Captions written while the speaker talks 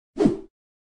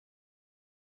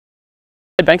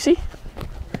Hey Banksy?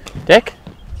 Deck?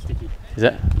 Sticky. Is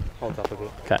it? Holds up a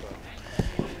bit. Okay.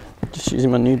 Just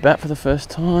using my new bat for the first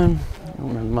time.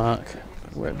 I'm going to mark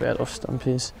where about off stump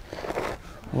is.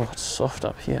 Oh, it's soft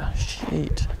up here.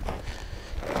 Shit.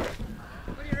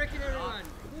 What do you reckon, everyone?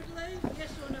 Good lead, yes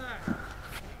or no?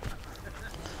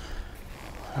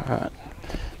 Alright,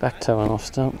 back toe and off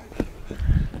stump.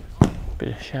 Bit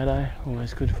of shadow,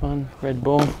 always good fun. Red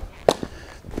ball.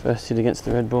 First hit against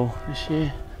the red ball this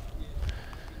year.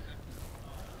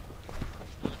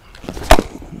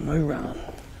 No run.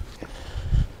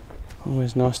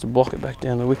 Always nice to block it back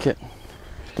down the wicket.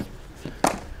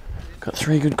 Got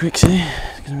 3 good quicks here.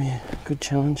 It's going to be a good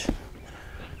challenge.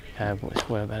 Okay, boys,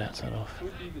 way about outside off.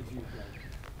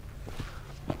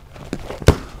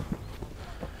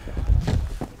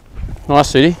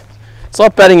 Nice, Sudi. It's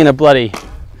like batting in a bloody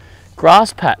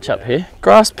grass patch up here.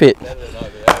 Grass pit.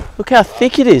 Look how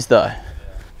thick it is, though.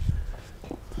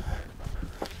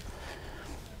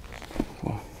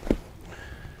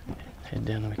 Head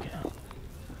down the wicket.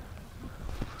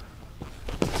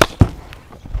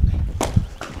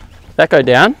 That go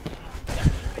down?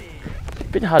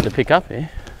 Bit hard to pick up here.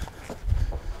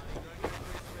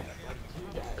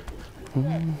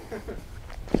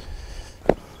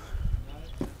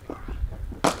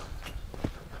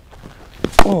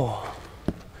 Oh,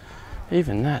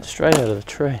 even that, straight out of the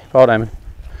tree. Right, Eamon.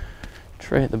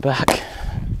 Tree at the back.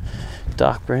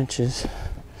 Dark branches.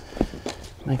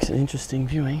 Makes it interesting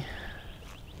viewing.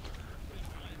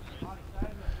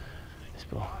 This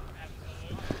ball.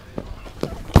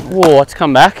 Whoa, it's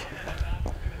come back.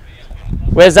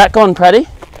 Where's that gone, Paddy?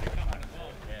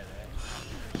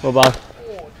 Well bowled.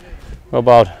 Well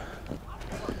bowled.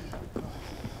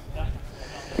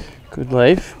 Good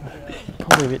leave.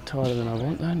 Probably a bit tighter than I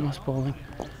want though. Nice bowling.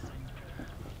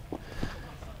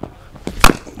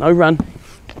 No run.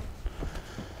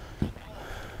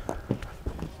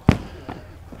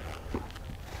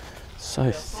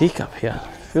 So thick up here.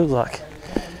 Feels like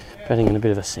batting in a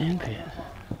bit of a sandpit.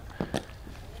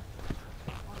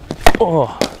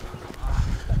 Oh,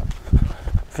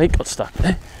 feet got stuck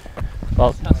there.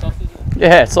 Well,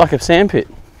 yeah, it's like a sandpit.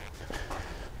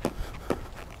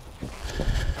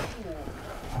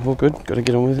 All good, got to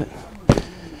get on with it.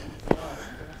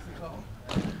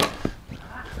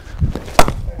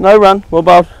 No run, well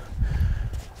bowled.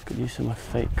 Good use of my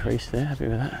feet crease there, happy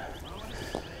with that.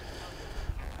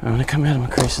 I'm going to come out of my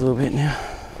crease a little bit now.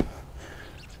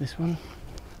 This one.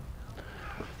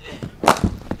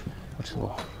 Watch the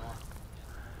ball.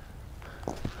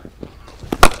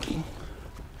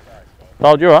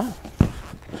 Bowled, you alright?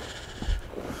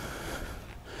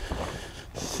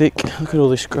 Thick, look at all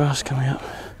this grass coming up.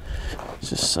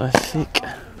 It's just so thick.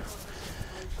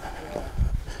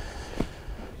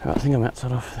 Right, I think I'm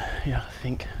outside off. Yeah, I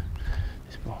think.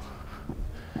 This ball.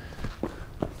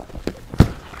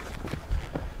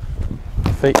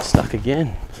 Feet stuck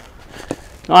again.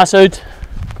 Nice, Ood.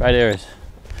 Great areas.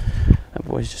 That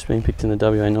boy's just been picked in the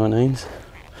WA19s.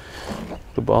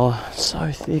 Good bowler.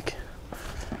 So thick.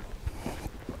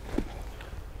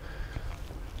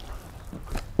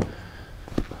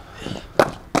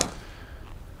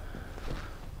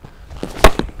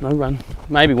 No run.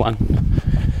 Maybe one.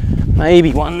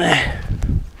 Maybe one there.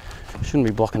 Shouldn't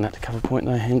be blocking that to cover point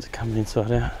though. Hands are coming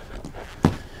inside out.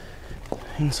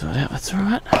 Inside out, that's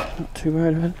alright. Not too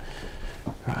worried about it.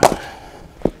 Right.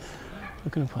 We're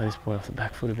going to play this boy off the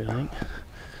back foot a bit, I think.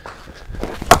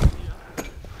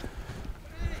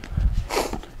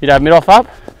 You'd have mid off up?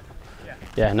 Yeah.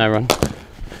 Yeah, no run.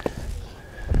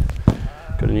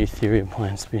 Got a new theory of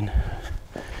playing spin.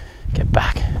 Get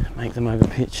back, make them over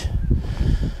pitch.